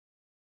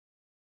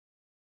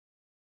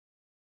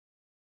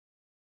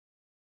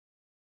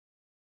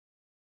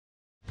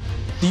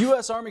The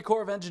U.S. Army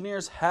Corps of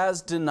Engineers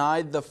has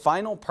denied the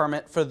final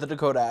permit for the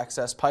Dakota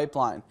Access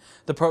Pipeline.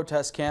 The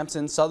protest camps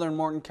in southern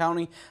Morton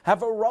County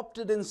have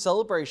erupted in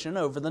celebration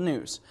over the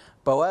news.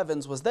 Bo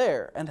Evans was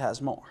there and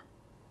has more.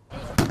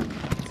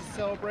 It's a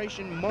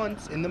celebration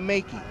months in the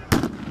making.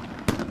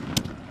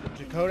 The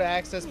Dakota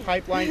Access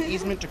Pipeline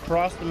easement to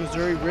cross the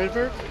Missouri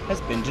River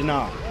has been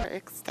denied.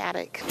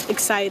 Ecstatic.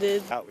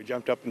 Excited. We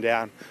jumped up and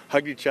down,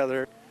 hugged each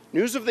other.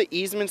 News of the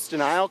easement's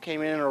denial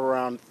came in at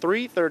around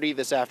 3:30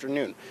 this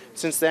afternoon.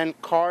 Since then,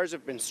 cars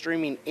have been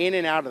streaming in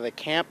and out of the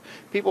camp.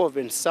 People have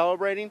been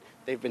celebrating,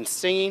 they've been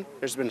singing,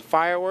 there's been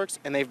fireworks,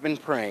 and they've been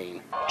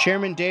praying.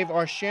 Chairman Dave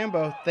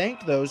Archambault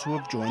thanked those who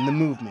have joined the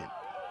movement.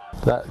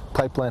 That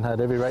pipeline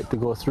had every right to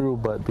go through,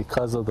 but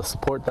because of the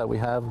support that we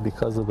have,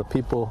 because of the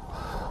people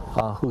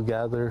who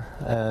gather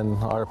and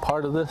are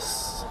part of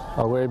this,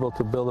 we're able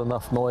to build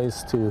enough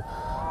noise to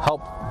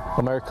help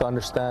America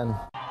understand.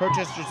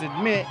 Protesters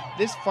admit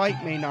this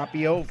fight may not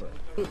be over.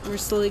 We're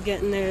slowly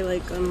getting there,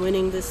 on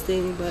winning this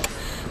thing, but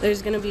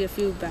there's going to be a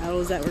few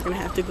battles that we're going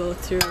to have to go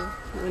through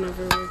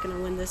whenever we're going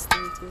to win this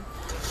thing too.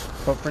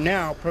 But for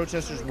now,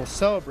 protesters will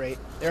celebrate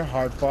their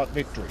hard-fought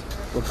victory.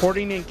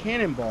 Reporting in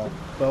Cannonball,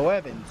 Bo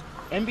Evans,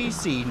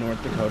 NBC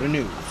North Dakota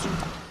News.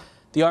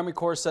 The Army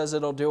Corps says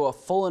it'll do a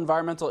full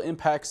environmental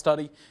impact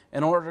study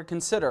in order to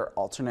consider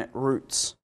alternate routes.